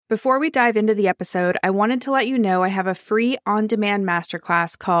Before we dive into the episode, I wanted to let you know I have a free on-demand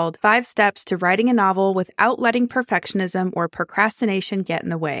masterclass called 5 Steps to Writing a Novel Without Letting Perfectionism or Procrastination Get in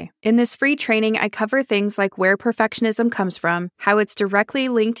the Way. In this free training, I cover things like where perfectionism comes from, how it's directly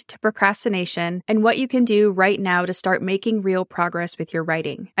linked to procrastination, and what you can do right now to start making real progress with your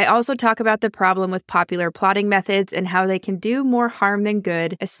writing. I also talk about the problem with popular plotting methods and how they can do more harm than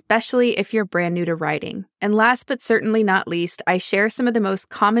good, especially if you're brand new to writing. And last but certainly not least, I share some of the most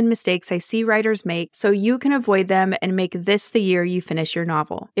common mistakes I see writers make so you can avoid them and make this the year you finish your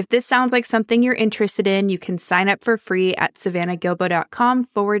novel. If this sounds like something you're interested in, you can sign up for free at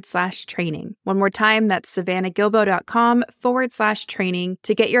savannahgilbo.com/training. One more time, that's savannahgilbo.com/training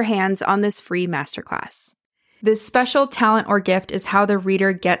to get your hands on this free masterclass. This special talent or gift is how the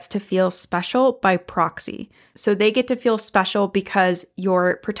reader gets to feel special by proxy. So they get to feel special because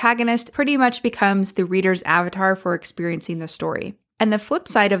your protagonist pretty much becomes the reader's avatar for experiencing the story. And the flip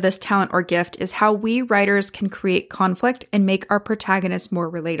side of this talent or gift is how we writers can create conflict and make our protagonists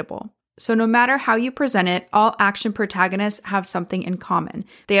more relatable. So no matter how you present it, all action protagonists have something in common.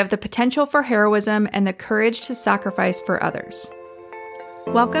 They have the potential for heroism and the courage to sacrifice for others.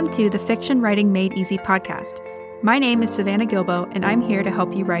 Welcome to the Fiction Writing Made Easy podcast. My name is Savannah Gilbo, and I'm here to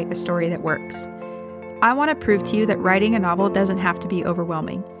help you write a story that works. I want to prove to you that writing a novel doesn't have to be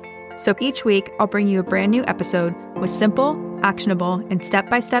overwhelming. So each week, I'll bring you a brand new episode with simple, actionable, and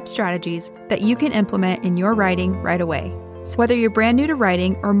step-by-step strategies that you can implement in your writing right away. So whether you're brand new to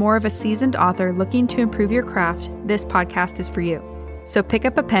writing or more of a seasoned author looking to improve your craft, this podcast is for you. So pick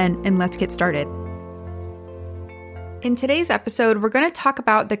up a pen and let's get started. In today's episode, we're going to talk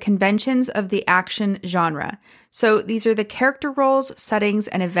about the conventions of the action genre. So these are the character roles, settings,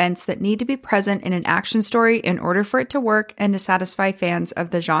 and events that need to be present in an action story in order for it to work and to satisfy fans of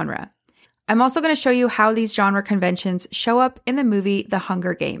the genre. I'm also going to show you how these genre conventions show up in the movie The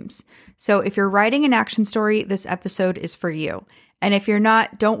Hunger Games. So if you're writing an action story, this episode is for you. And if you're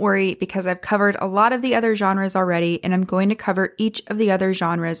not, don't worry, because I've covered a lot of the other genres already, and I'm going to cover each of the other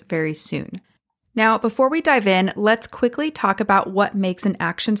genres very soon. Now, before we dive in, let's quickly talk about what makes an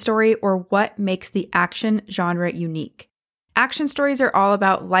action story or what makes the action genre unique. Action stories are all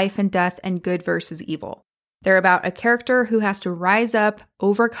about life and death and good versus evil. They're about a character who has to rise up,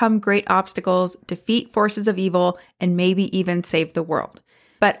 overcome great obstacles, defeat forces of evil, and maybe even save the world.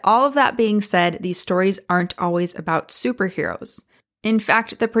 But all of that being said, these stories aren't always about superheroes. In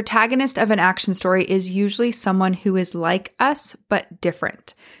fact, the protagonist of an action story is usually someone who is like us, but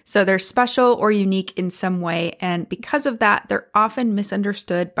different. So they're special or unique in some way, and because of that, they're often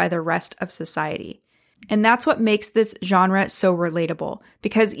misunderstood by the rest of society. And that's what makes this genre so relatable,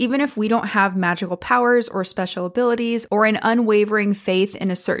 because even if we don't have magical powers or special abilities or an unwavering faith in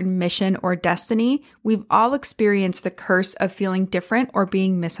a certain mission or destiny, we've all experienced the curse of feeling different or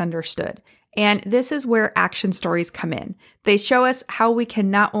being misunderstood. And this is where action stories come in. They show us how we can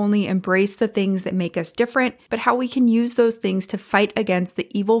not only embrace the things that make us different, but how we can use those things to fight against the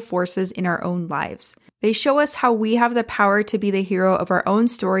evil forces in our own lives. They show us how we have the power to be the hero of our own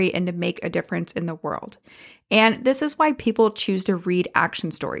story and to make a difference in the world. And this is why people choose to read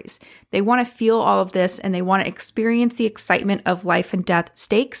action stories. They want to feel all of this and they want to experience the excitement of life and death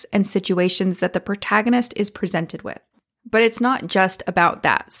stakes and situations that the protagonist is presented with. But it's not just about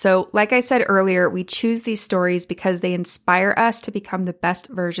that. So, like I said earlier, we choose these stories because they inspire us to become the best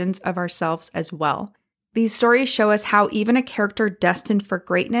versions of ourselves as well. These stories show us how even a character destined for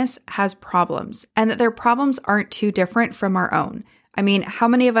greatness has problems, and that their problems aren't too different from our own. I mean, how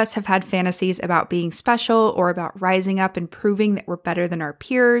many of us have had fantasies about being special or about rising up and proving that we're better than our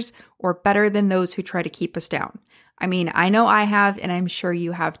peers or better than those who try to keep us down? I mean, I know I have, and I'm sure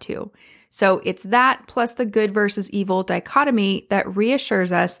you have too. So it's that plus the good versus evil dichotomy that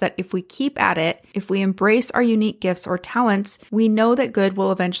reassures us that if we keep at it, if we embrace our unique gifts or talents, we know that good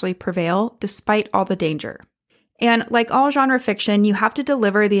will eventually prevail despite all the danger. And like all genre fiction, you have to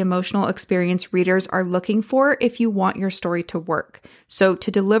deliver the emotional experience readers are looking for if you want your story to work. So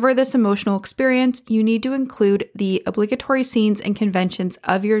to deliver this emotional experience, you need to include the obligatory scenes and conventions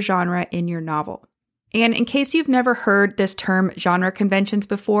of your genre in your novel. And in case you've never heard this term genre conventions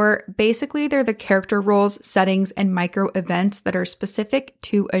before, basically they're the character roles, settings, and micro events that are specific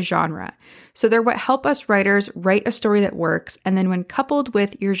to a genre. So they're what help us writers write a story that works, and then when coupled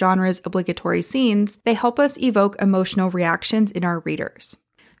with your genre's obligatory scenes, they help us evoke emotional reactions in our readers.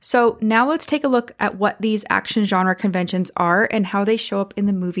 So now let's take a look at what these action genre conventions are and how they show up in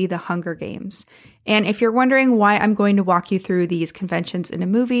the movie The Hunger Games. And if you're wondering why I'm going to walk you through these conventions in a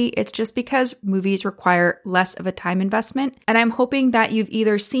movie, it's just because movies require less of a time investment. And I'm hoping that you've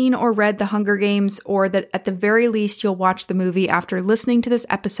either seen or read The Hunger Games, or that at the very least you'll watch the movie after listening to this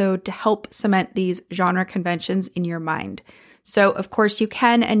episode to help cement these genre conventions in your mind. So, of course, you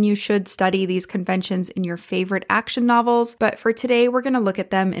can and you should study these conventions in your favorite action novels, but for today, we're going to look at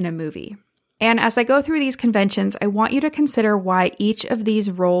them in a movie. And as I go through these conventions, I want you to consider why each of these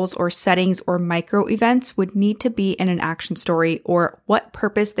roles or settings or micro events would need to be in an action story, or what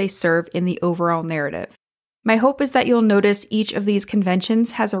purpose they serve in the overall narrative. My hope is that you'll notice each of these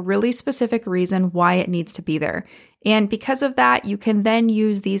conventions has a really specific reason why it needs to be there. And because of that, you can then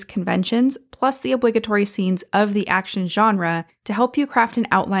use these conventions plus the obligatory scenes of the action genre to help you craft an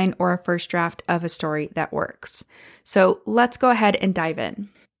outline or a first draft of a story that works. So let's go ahead and dive in.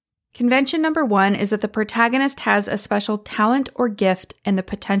 Convention number 1 is that the protagonist has a special talent or gift and the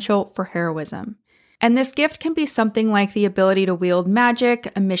potential for heroism. And this gift can be something like the ability to wield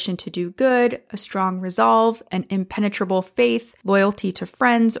magic, a mission to do good, a strong resolve, an impenetrable faith, loyalty to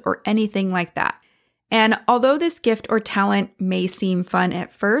friends, or anything like that. And although this gift or talent may seem fun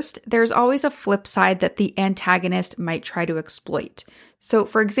at first, there's always a flip side that the antagonist might try to exploit. So,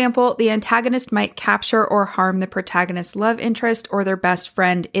 for example, the antagonist might capture or harm the protagonist's love interest or their best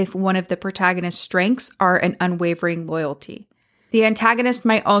friend if one of the protagonist's strengths are an unwavering loyalty. The antagonist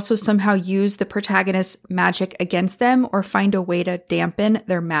might also somehow use the protagonist's magic against them or find a way to dampen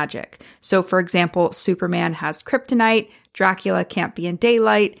their magic. So, for example, Superman has kryptonite, Dracula can't be in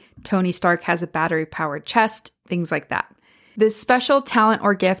daylight, Tony Stark has a battery-powered chest, things like that. This special talent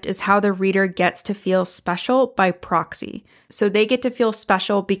or gift is how the reader gets to feel special by proxy. So they get to feel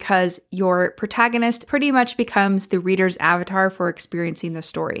special because your protagonist pretty much becomes the reader's avatar for experiencing the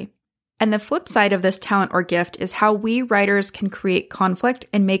story. And the flip side of this talent or gift is how we writers can create conflict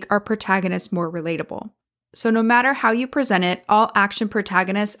and make our protagonists more relatable. So no matter how you present it, all action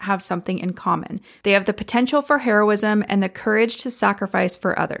protagonists have something in common. They have the potential for heroism and the courage to sacrifice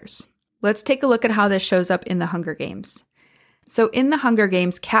for others. Let's take a look at how this shows up in The Hunger Games. So in The Hunger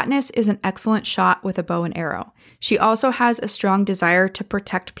Games, Katniss is an excellent shot with a bow and arrow. She also has a strong desire to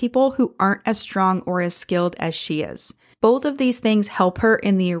protect people who aren't as strong or as skilled as she is. Both of these things help her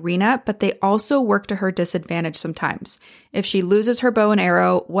in the arena, but they also work to her disadvantage sometimes. If she loses her bow and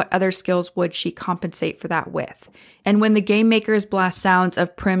arrow, what other skills would she compensate for that with? And when the game makers blast sounds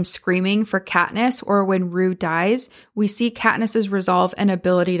of Prim screaming for Katniss, or when Rue dies, we see Katniss's resolve and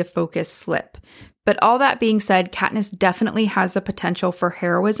ability to focus slip. But all that being said, Katniss definitely has the potential for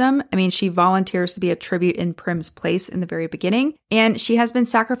heroism. I mean, she volunteers to be a tribute in Prim's place in the very beginning, and she has been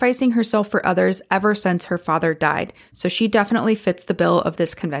sacrificing herself for others ever since her father died. So she definitely fits the bill of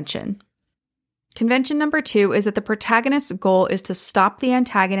this convention. Convention number 2 is that the protagonist's goal is to stop the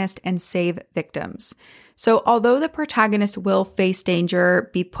antagonist and save victims. So although the protagonist will face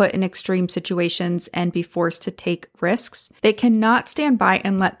danger, be put in extreme situations, and be forced to take risks, they cannot stand by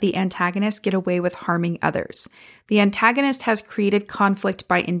and let the antagonist get away with harming others. The antagonist has created conflict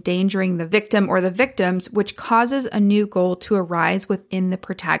by endangering the victim or the victims, which causes a new goal to arise within the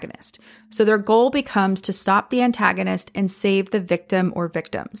protagonist. So their goal becomes to stop the antagonist and save the victim or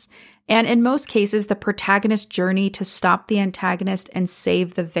victims. And in most cases, the protagonist's journey to stop the antagonist and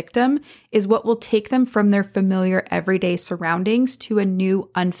save the victim is what will take them from their familiar everyday surroundings to a new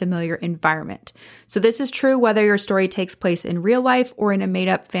unfamiliar environment. So this is true whether your story takes place in real life or in a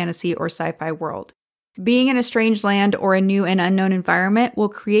made-up fantasy or sci-fi world. Being in a strange land or a new and unknown environment will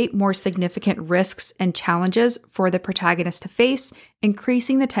create more significant risks and challenges for the protagonist to face,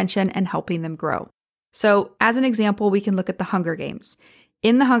 increasing the tension and helping them grow. So as an example, we can look at The Hunger Games.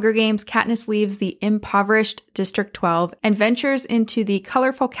 In The Hunger Games, Katniss leaves the impoverished District 12 and ventures into the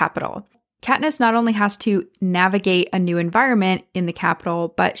colorful capital. Katniss not only has to navigate a new environment in the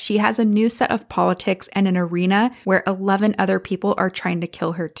capital, but she has a new set of politics and an arena where 11 other people are trying to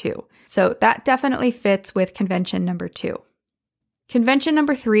kill her too. So that definitely fits with convention number 2. Convention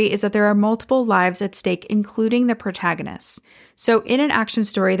number 3 is that there are multiple lives at stake, including the protagonists. So in an action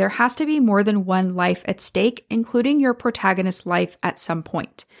story, there has to be more than one life at stake, including your protagonist's life at some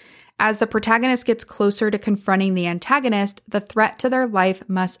point. As the protagonist gets closer to confronting the antagonist, the threat to their life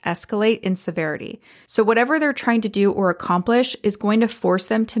must escalate in severity. So whatever they're trying to do or accomplish is going to force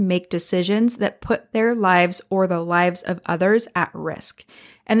them to make decisions that put their lives or the lives of others at risk.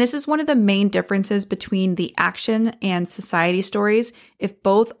 And this is one of the main differences between the action and society stories, if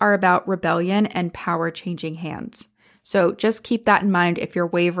both are about rebellion and power changing hands. So just keep that in mind if you're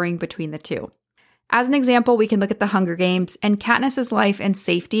wavering between the two. As an example, we can look at the Hunger Games, and Katniss's life and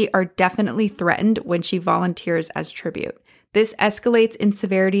safety are definitely threatened when she volunteers as tribute. This escalates in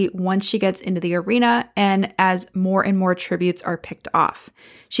severity once she gets into the arena and as more and more tributes are picked off.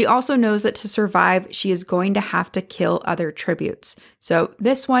 She also knows that to survive, she is going to have to kill other tributes. So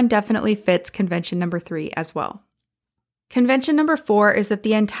this one definitely fits convention number 3 as well. Convention number 4 is that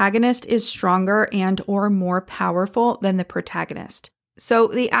the antagonist is stronger and or more powerful than the protagonist. So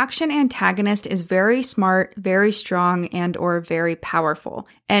the action antagonist is very smart, very strong, and or very powerful,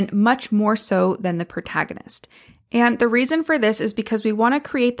 and much more so than the protagonist. And the reason for this is because we want to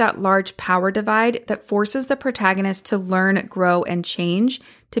create that large power divide that forces the protagonist to learn, grow, and change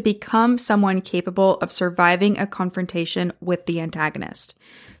to become someone capable of surviving a confrontation with the antagonist.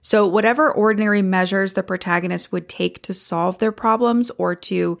 So whatever ordinary measures the protagonist would take to solve their problems or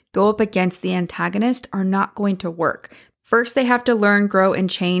to go up against the antagonist are not going to work. First, they have to learn, grow, and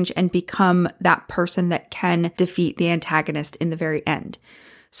change and become that person that can defeat the antagonist in the very end.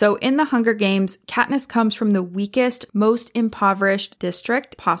 So in the Hunger Games, Katniss comes from the weakest, most impoverished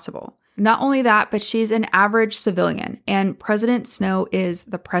district possible. Not only that, but she's an average civilian, and President Snow is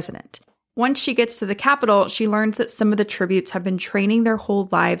the president. Once she gets to the capital, she learns that some of the tributes have been training their whole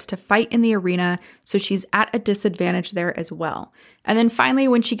lives to fight in the arena, so she's at a disadvantage there as well. And then finally,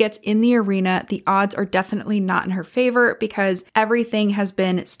 when she gets in the arena, the odds are definitely not in her favor because everything has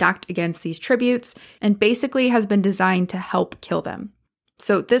been stacked against these tributes and basically has been designed to help kill them.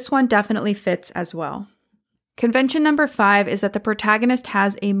 So this one definitely fits as well. Convention number 5 is that the protagonist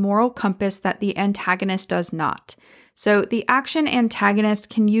has a moral compass that the antagonist does not. So the action antagonist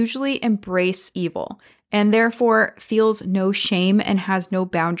can usually embrace evil and therefore feels no shame and has no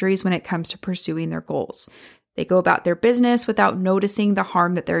boundaries when it comes to pursuing their goals. They go about their business without noticing the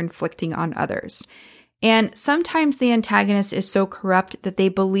harm that they're inflicting on others. And sometimes the antagonist is so corrupt that they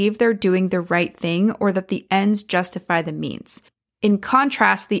believe they're doing the right thing or that the ends justify the means. In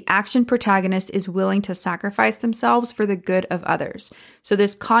contrast, the action protagonist is willing to sacrifice themselves for the good of others. So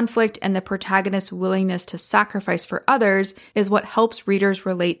this conflict and the protagonist's willingness to sacrifice for others is what helps readers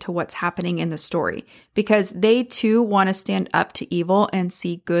relate to what's happening in the story, because they too want to stand up to evil and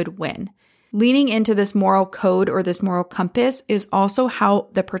see good win. Leaning into this moral code or this moral compass is also how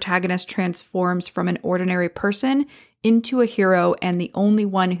the protagonist transforms from an ordinary person into a hero and the only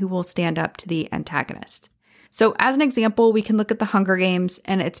one who will stand up to the antagonist. So as an example, we can look at the Hunger Games,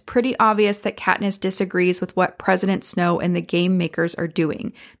 and it's pretty obvious that Katniss disagrees with what President Snow and the game makers are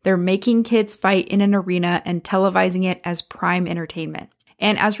doing. They're making kids fight in an arena and televising it as prime entertainment.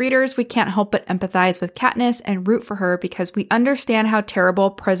 And as readers, we can't help but empathize with Katniss and root for her because we understand how terrible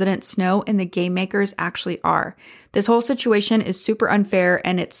President Snow and the game makers actually are. This whole situation is super unfair,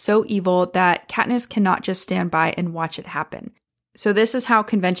 and it's so evil that Katniss cannot just stand by and watch it happen. So this is how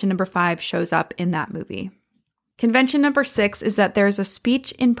convention number 5 shows up in that movie. Convention number 6 is that there's a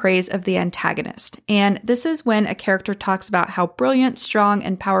speech in praise of the antagonist, and this is when a character talks about how brilliant, strong,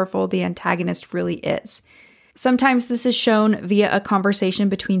 and powerful the antagonist really is. Sometimes this is shown via a conversation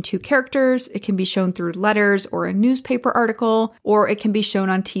between two characters, it can be shown through letters or a newspaper article, or it can be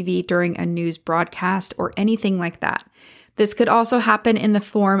shown on TV during a news broadcast or anything like that. This could also happen in the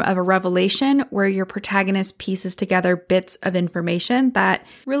form of a revelation where your protagonist pieces together bits of information that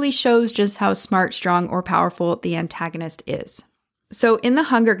really shows just how smart, strong, or powerful the antagonist is. So in the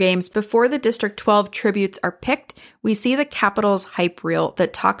Hunger Games, before the District 12 tributes are picked, we see the Capitol's hype reel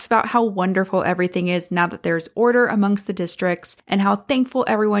that talks about how wonderful everything is now that there's order amongst the districts and how thankful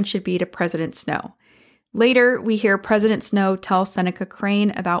everyone should be to President Snow. Later, we hear President Snow tell Seneca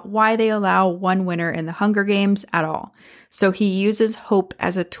Crane about why they allow one winner in the Hunger Games at all. So he uses hope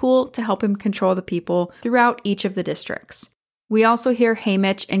as a tool to help him control the people throughout each of the districts. We also hear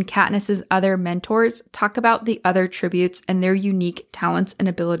Haymitch and Katniss's other mentors talk about the other tributes and their unique talents and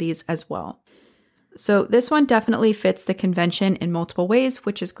abilities as well. So this one definitely fits the convention in multiple ways,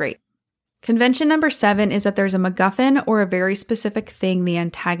 which is great. Convention number 7 is that there's a MacGuffin or a very specific thing the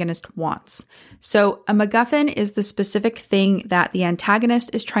antagonist wants. So a MacGuffin is the specific thing that the antagonist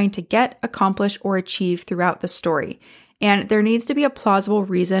is trying to get, accomplish, or achieve throughout the story. And there needs to be a plausible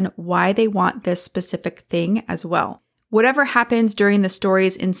reason why they want this specific thing as well. Whatever happens during the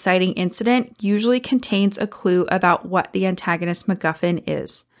story's inciting incident usually contains a clue about what the antagonist MacGuffin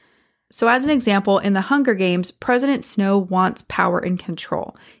is. So as an example, in the Hunger Games, President Snow wants power and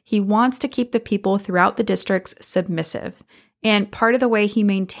control. He wants to keep the people throughout the districts submissive. And part of the way he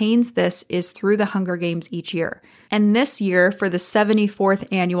maintains this is through the Hunger Games each year. And this year, for the 74th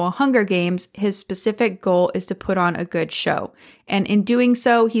annual Hunger Games, his specific goal is to put on a good show. And in doing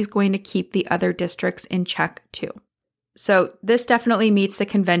so, he's going to keep the other districts in check too. So this definitely meets the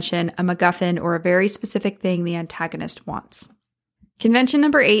convention, a MacGuffin, or a very specific thing the antagonist wants. Convention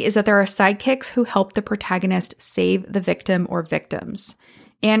number 8 is that there are sidekicks who help the protagonist save the victim or victims.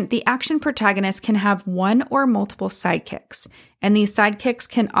 And the action protagonist can have one or multiple sidekicks. And these sidekicks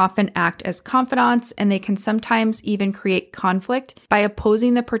can often act as confidants, and they can sometimes even create conflict by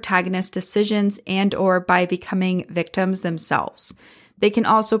opposing the protagonist's decisions and or by becoming victims themselves. They can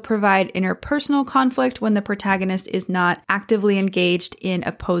also provide interpersonal conflict when the protagonist is not actively engaged in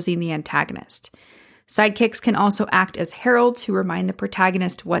opposing the antagonist. Sidekicks can also act as heralds who remind the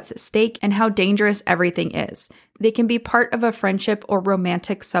protagonist what's at stake and how dangerous everything is. They can be part of a friendship or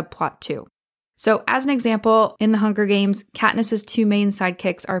romantic subplot too. So as an example, in the Hunger Games, Katniss's 2 main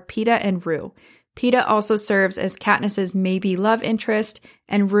sidekicks are Peeta and Rue. Peeta also serves as Katniss's maybe love interest,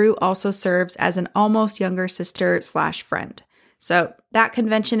 and Rue also serves as an almost younger sister/friend. So that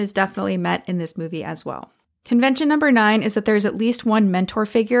convention is definitely met in this movie as well. Convention number 9 is that there's at least one mentor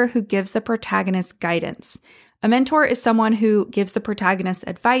figure who gives the protagonist guidance. A mentor is someone who gives the protagonist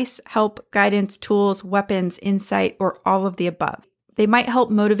advice, help, guidance, tools, weapons, insight, or all of the above. They might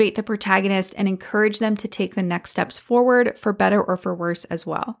help motivate the protagonist and encourage them to take the next steps forward, for better or for worse as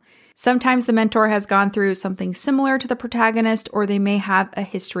well. Sometimes the mentor has gone through something similar to the protagonist, or they may have a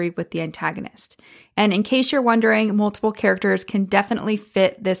history with the antagonist. And in case you're wondering, multiple characters can definitely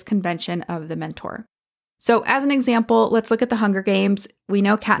fit this convention of the mentor. So as an example, let's look at the Hunger Games. We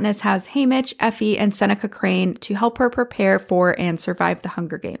know Katniss has Haymitch, Effie, and Seneca Crane to help her prepare for and survive the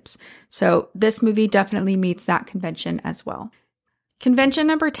Hunger Games. So this movie definitely meets that convention as well. Convention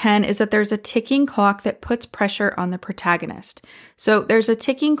number 10 is that there's a ticking clock that puts pressure on the protagonist. So there's a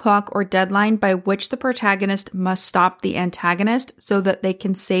ticking clock or deadline by which the protagonist must stop the antagonist so that they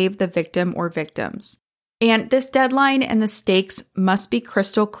can save the victim or victims. And this deadline and the stakes must be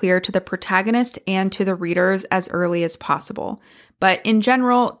crystal clear to the protagonist and to the readers as early as possible. But in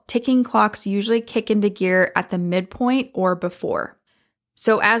general, ticking clocks usually kick into gear at the midpoint or before.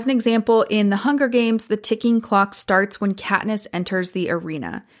 So as an example, in the Hunger Games, the ticking clock starts when Katniss enters the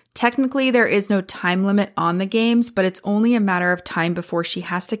arena. Technically, there is no time limit on the games, but it's only a matter of time before she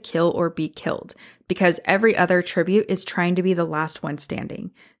has to kill or be killed, because every other tribute is trying to be the last one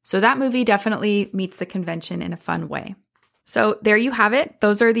standing. So that movie definitely meets the convention in a fun way. So there you have it.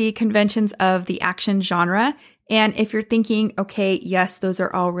 Those are the conventions of the action genre. And if you're thinking, okay, yes, those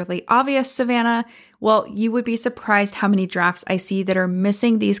are all really obvious, Savannah, well, you would be surprised how many drafts I see that are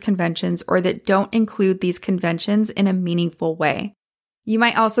missing these conventions or that don't include these conventions in a meaningful way. You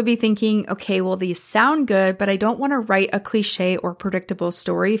might also be thinking, okay, well, these sound good, but I don't want to write a cliche or predictable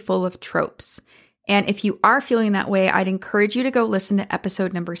story full of tropes. And if you are feeling that way, I'd encourage you to go listen to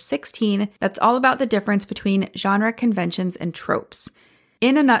episode number 16. That's all about the difference between genre conventions and tropes.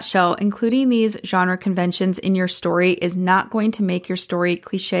 In a nutshell, including these genre conventions in your story is not going to make your story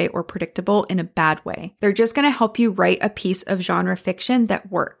cliche or predictable in a bad way. They're just going to help you write a piece of genre fiction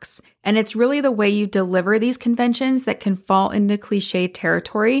that works. And it's really the way you deliver these conventions that can fall into cliche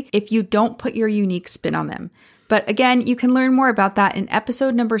territory if you don't put your unique spin on them. But again, you can learn more about that in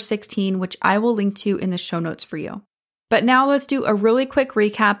episode number 16, which I will link to in the show notes for you. But now let's do a really quick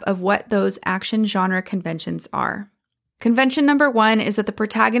recap of what those action genre conventions are. Convention number 1 is that the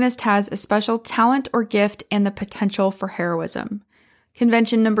protagonist has a special talent or gift and the potential for heroism.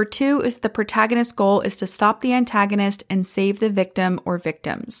 Convention number 2 is that the protagonist's goal is to stop the antagonist and save the victim or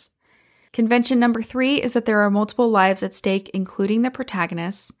victims. Convention number 3 is that there are multiple lives at stake, including the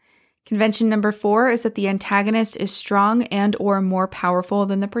protagonist. Convention number 4 is that the antagonist is strong and or more powerful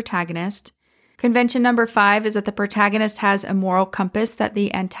than the protagonist. Convention number 5 is that the protagonist has a moral compass that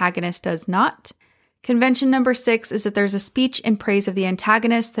the antagonist does not. Convention number 6 is that there's a speech in praise of the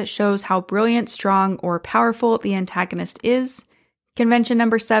antagonist that shows how brilliant, strong, or powerful the antagonist is. Convention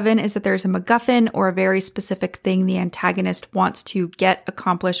number 7 is that there's a MacGuffin or a very specific thing the antagonist wants to get,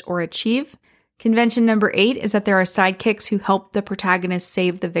 accomplish, or achieve. Convention number 8 is that there are sidekicks who help the protagonist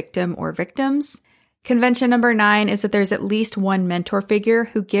save the victim or victims. Convention number 9 is that there's at least one mentor figure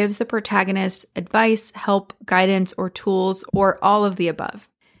who gives the protagonist advice, help, guidance, or tools, or all of the above.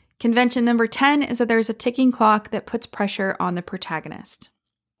 Convention number 10 is that there's a ticking clock that puts pressure on the protagonist.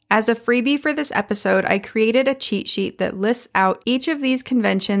 As a freebie for this episode, I created a cheat sheet that lists out each of these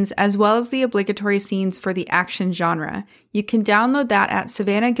conventions as well as the obligatory scenes for the action genre. You can download that at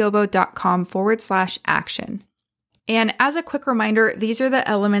savannahgilbo.com/action. And as a quick reminder, these are the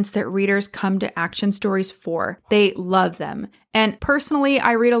elements that readers come to action stories for. They love them. And personally,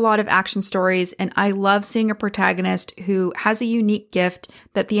 I read a lot of action stories, and I love seeing a protagonist who has a unique gift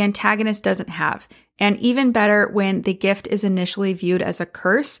that the antagonist doesn't have. And even better when the gift is initially viewed as a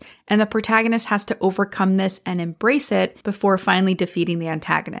curse and the protagonist has to overcome this and embrace it before finally defeating the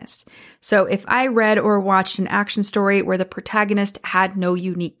antagonist. So if I read or watched an action story where the protagonist had no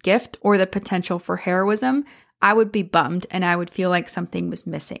unique gift or the potential for heroism, I would be bummed and I would feel like something was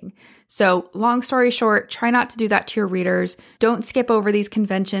missing. So long story short, try not to do that to your readers. Don't skip over these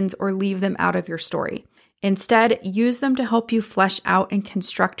conventions or leave them out of your story. Instead, use them to help you flesh out and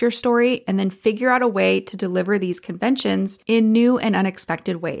construct your story and then figure out a way to deliver these conventions in new and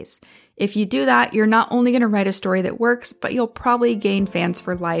unexpected ways. If you do that, you're not only going to write a story that works, but you'll probably gain fans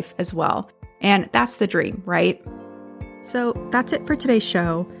for life as well. And that's the dream, right? So that's it for today's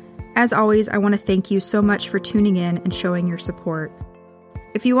show. As always, I want to thank you so much for tuning in and showing your support.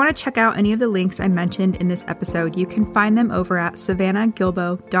 If you want to check out any of the links I mentioned in this episode, you can find them over at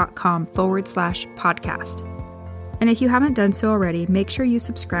savannahgilbo.com/podcast. And if you haven't done so already, make sure you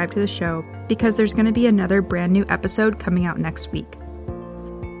subscribe to the show because there's going to be another brand new episode coming out next week.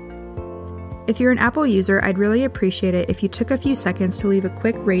 If you're an Apple user, I'd really appreciate it if you took a few seconds to leave a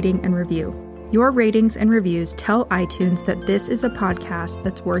quick rating and review. Your ratings and reviews tell iTunes that this is a podcast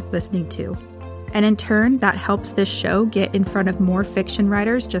that's worth listening to. And in turn, that helps this show get in front of more fiction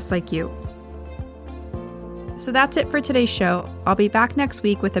writers just like you. So that's it for today's show. I'll be back next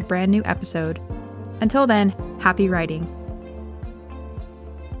week with a brand new episode. Until then, happy writing.